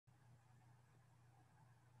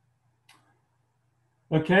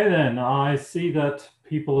Okay, then I see that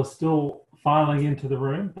people are still filing into the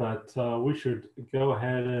room, but we should go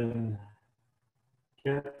ahead and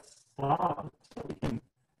get started so we can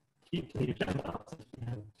keep the agenda since we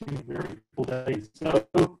have two very full days. So,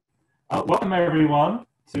 welcome everyone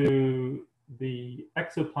to the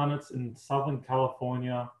Exoplanets in Southern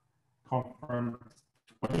California Conference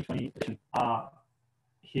 2020 edition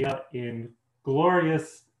here in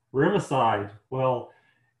glorious Riverside. Well,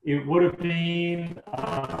 it would have been,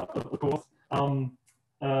 of course,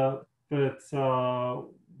 but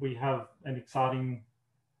we have an exciting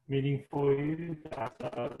meeting for you that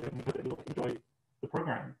you'll enjoy the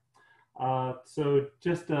program. So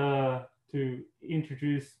just to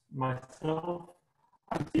introduce myself,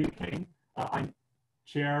 I'm Kane. I'm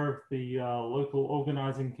chair of the local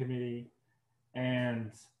organizing committee,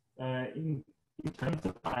 and in terms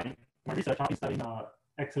of my research, I've been studying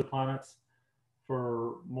exoplanets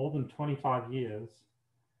for more than 25 years,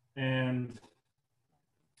 and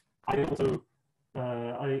I also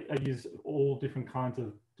I use all different kinds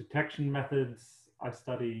of detection methods. I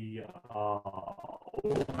study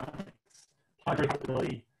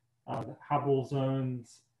hydrohabitability, habitable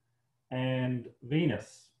zones, and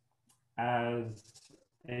Venus as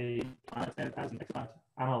a planet and as an exoplanet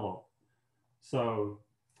analog. So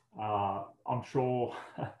I'm sure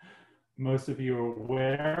most of you are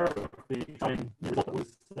aware of the exciting result that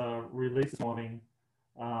was released this morning,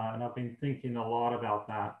 and I've been thinking a lot about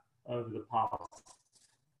that over the past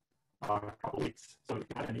couple of weeks. So if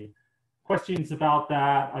you have any questions about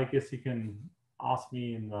that, I guess you can ask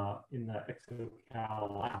me in the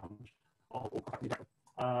ExSoCal lounge.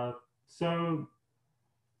 So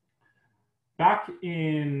back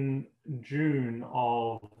in June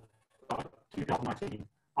of 2019,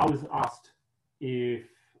 I was asked if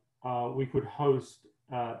we could host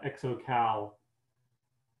ExSoCal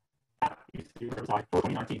at UCR for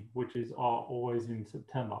 2019, which is always in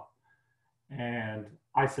September. And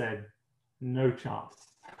I said, no chance.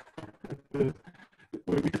 We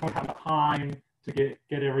just don't have time to get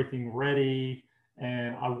everything ready.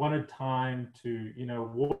 And I wanted time to,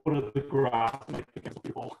 water the grass against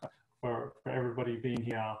people for everybody being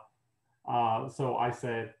here. So I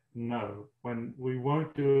said, no, when we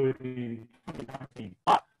won't do it in 2019,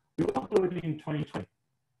 but we will do it in 2020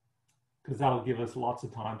 because that'll give us lots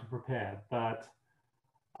of time to prepare. But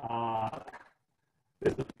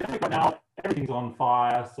there's the pandemic right now, everything's on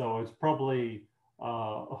fire, so it's probably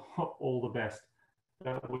all the best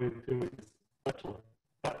that we're doing this virtually.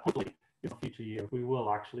 But hopefully in the future year, we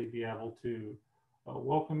will actually be able to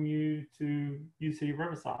welcome you to UC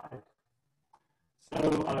Riverside.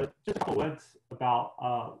 So just a couple words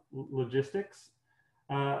about logistics.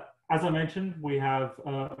 As I mentioned, we have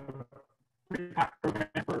a pre-packed program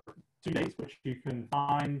for 2 days, which you can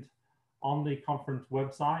find on the conference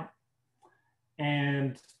website.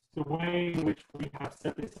 And the way in which we have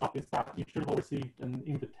set this up is that you should have received an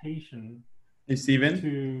invitation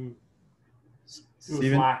to a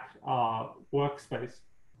Slack workspace.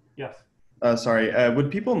 Yes. Sorry, would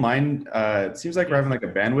people mind, it seems like we're having like a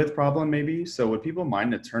bandwidth problem maybe, so would people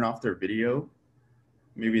mind to turn off their video?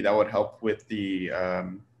 Maybe that would help with the,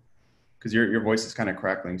 because your voice is kind of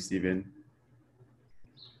crackling, Stephen.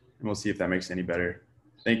 And we'll see if that makes it any better.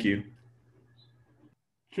 Thank you.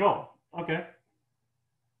 Sure, okay.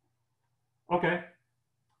 Okay,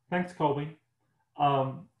 thanks, Colby.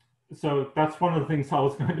 So that's one of the things I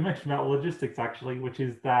was going to mention about logistics, actually, which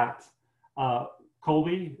is that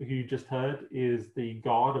Colby, who you just heard, is the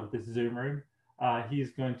god of this Zoom room.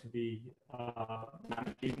 He's going to be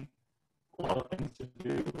managing a lot of things to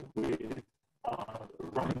do with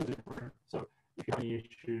running the Zoom room. So if you have any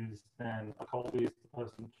issues, then Colby is the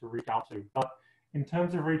person to reach out to. But in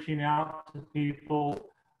terms of reaching out to people,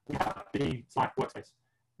 we have the Slack workspace.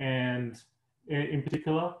 And in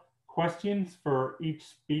particular, questions for each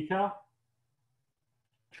speaker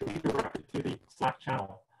should be directed to the Slack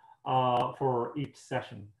channel for each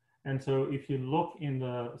session. And so if you look in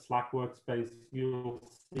the Slack workspace, you'll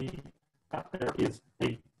see that there is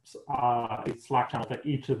a Slack channel for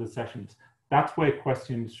each of the sessions. That's where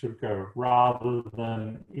questions should go rather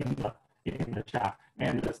than in the chat.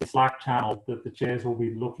 And it's the Slack channel that the chairs will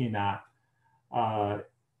be looking at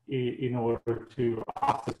in order to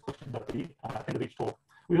ask this question at the end of each talk.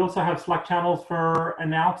 We also have Slack channels for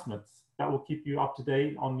announcements that will keep you up to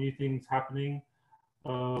date on new things happening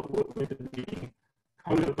with the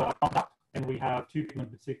code of conduct. And we have two people in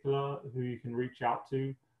particular who you can reach out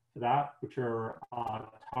to for that, which are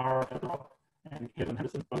Tara Bedrock and Kevin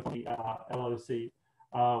Henderson, both on the LOC.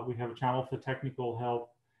 We have a channel for technical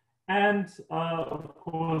help. And of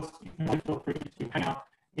course, you can feel free to hang out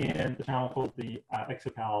in the channel called the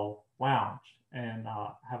ExSoCal Lounge and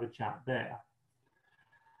have a chat there.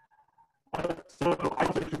 So I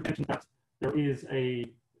also should mention that there is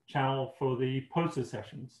a channel for the poster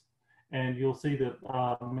sessions, and you'll see that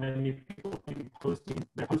many people have been posting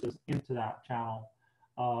their posters into that channel,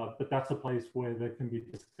 but that's a place where there can be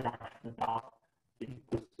discussion about the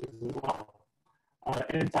posters as well.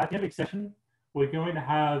 And at the end of each session, we're going to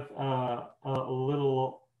have a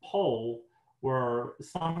little poll where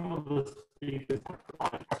some of the speakers have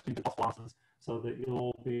provided questions and answers so that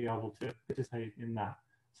you'll be able to participate in that.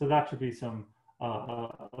 So that should be some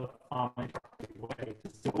fun way to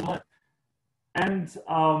still it. And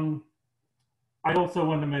I also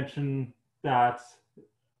want to mention that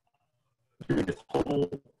during this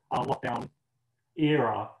whole lockdown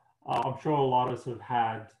era, I'm sure a lot of us have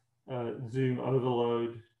had Zoom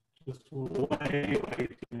overload, just way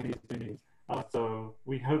too many Zoomies. So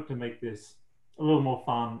we hope to make this a little more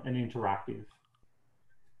fun and interactive,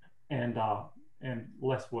 and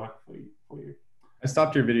less work for you. I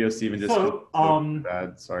stopped your video, Stephen. Just so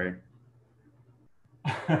bad. Sorry.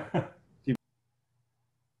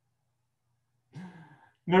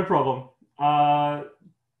 No problem.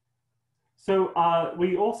 So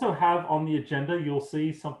we also have on the agenda, you'll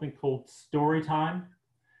see something called story time,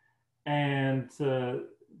 and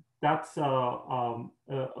that's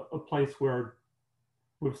a place where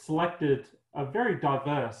we've selected a very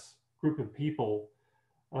diverse group of people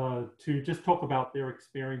to just talk about their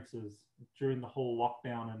experiences during the whole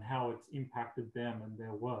lockdown and how it's impacted them and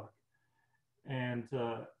their work. And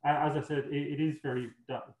as I said, it is very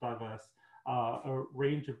diverse, a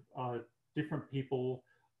range of different people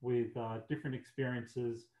with different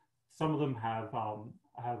experiences. Some of them have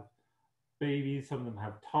babies, some of them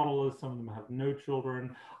have toddlers, some of them have no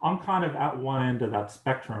children. I'm kind of at one end of that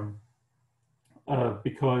spectrum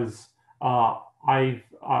because I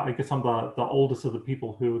guess I'm the oldest of the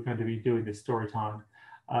people who are going to be doing this story time.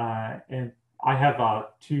 And I have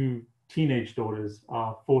two teenage daughters,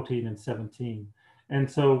 14 and 17. And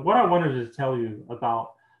so what I wanted to tell you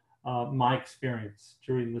about my experience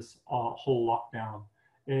during this whole lockdown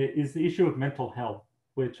is the issue of mental health,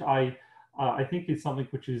 which I think is something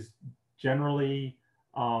which is generally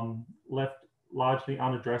left largely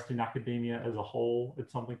unaddressed in academia as a whole.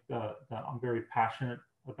 It's something that I'm very passionate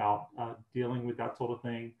about dealing with, that sort of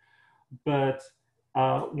thing. But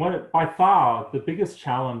by far, the biggest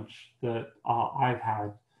challenge that I've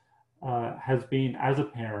had has been as a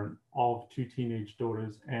parent of two teenage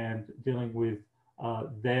daughters and dealing with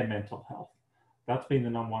their mental health. That's been the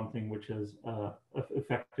number one thing which has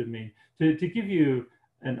affected me. To give you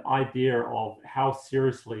an idea of how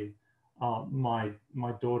seriously my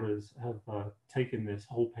daughters have taken this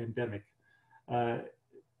whole pandemic.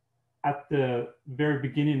 At the very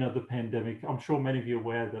beginning of the pandemic, I'm sure many of you are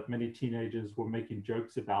aware that many teenagers were making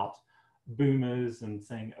jokes about boomers and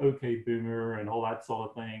saying, okay, boomer, and all that sort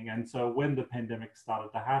of thing. And so when the pandemic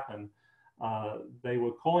started to happen, they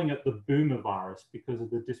were calling it the boomer virus because of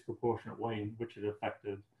the disproportionate way in which it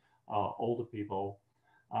affected older people.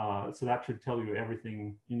 So that should tell you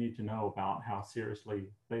everything you need to know about how seriously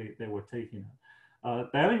they were taking it.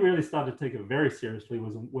 They only really started to take it very seriously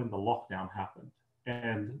was when the lockdown happened.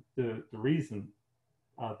 And the reason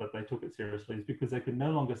that they took it seriously is because they could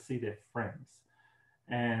no longer see their friends.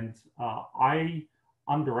 And I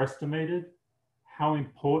underestimated how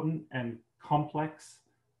important and complex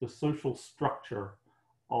the social structure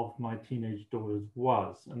of my teenage daughters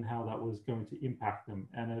was and how that was going to impact them.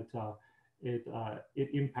 And it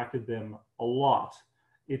impacted them a lot.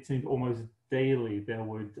 It seemed almost daily they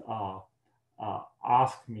would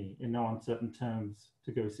ask me in no uncertain terms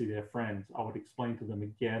to go see their friends. I would explain to them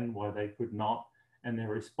again why they could not, and their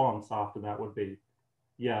response after that would be,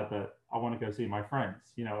 yeah, but I want to go see my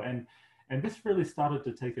friends, you know. And this really started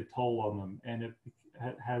to take a toll on them, and it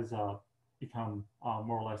has become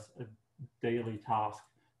more or less a daily task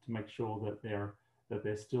to make sure that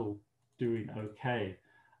they're still doing okay.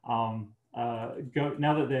 Now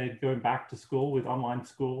that they're going back to school with online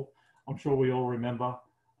school, I'm sure we all remember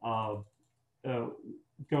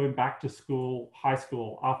going back to school, high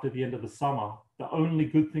school, after the end of the summer. The only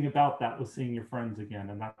good thing about that was seeing your friends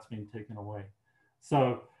again, and that's been taken away.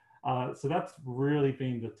 So that's really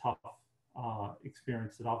been the tough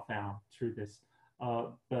experience that I've found through this.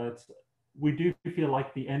 But we do feel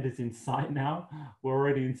like the end is in sight now. We're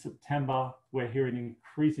already in September. We're hearing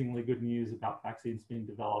increasingly good news about vaccines being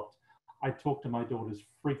developed. I talk to my daughters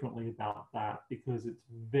frequently about that because it's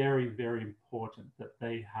very, very important that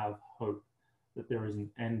they have hope that there is an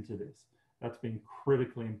end to this. That's been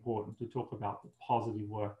critically important to talk about the positive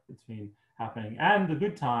work that's been happening. And the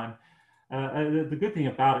good time The good thing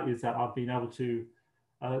about it is that I've been able to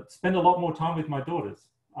spend a lot more time with my daughters,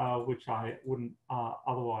 which I wouldn't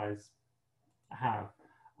otherwise have.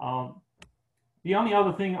 The only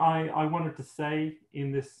other thing I wanted to say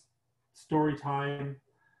in this story time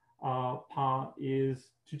part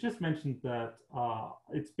is to just mention that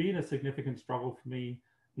it's been a significant struggle for me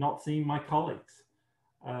not seeing my colleagues,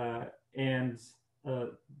 and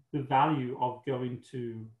the value of going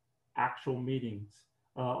to actual meetings.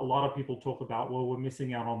 A lot of people talk about, well, we're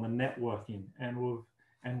missing out on the networking, and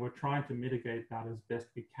we're trying to mitigate that as best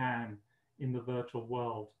we can in the virtual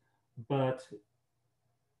world. But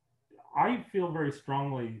I feel very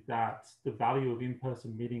strongly that the value of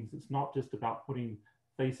in-person meetings, it's not just about putting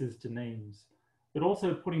faces to names, but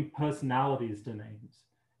also putting personalities to names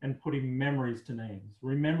and putting memories to names.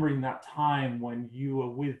 Remembering that time when you were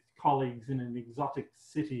with colleagues in an exotic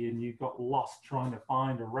city and you got lost trying to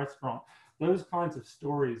find a restaurant. Those kinds of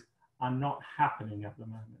stories are not happening at the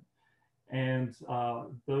moment. And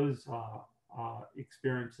those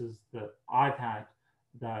experiences that I've had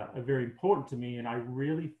that are very important to me, and I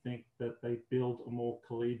really think that they build a more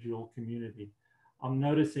collegial community. I'm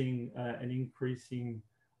noticing an increasing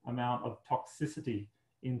amount of toxicity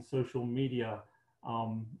in social media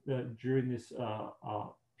during this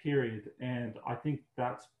period, and I think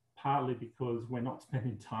that's partly because we're not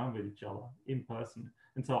spending time with each other in person.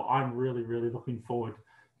 And so I'm really, really looking forward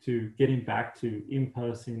to getting back to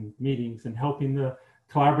in-person meetings and helping the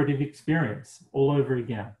collaborative experience all over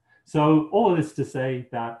again. So all of this to say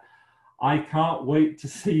that I can't wait to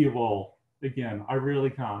see you all again. I really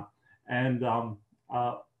can't. And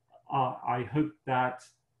I hope that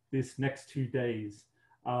this next 2 days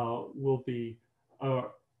will be a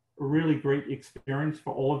really great experience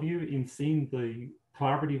for all of you in seeing the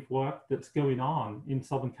collaborative work that's going on in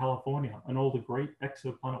Southern California and all the great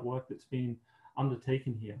exoplanet work that's been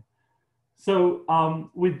undertaken here. So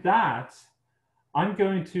with that, I'm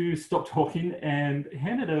going to stop talking and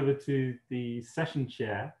hand it over to the session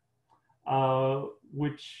chair,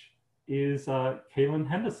 which is Kaylin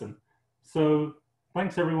Henderson. So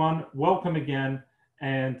thanks everyone, welcome again,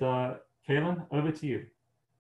 and Kaylin, over to you.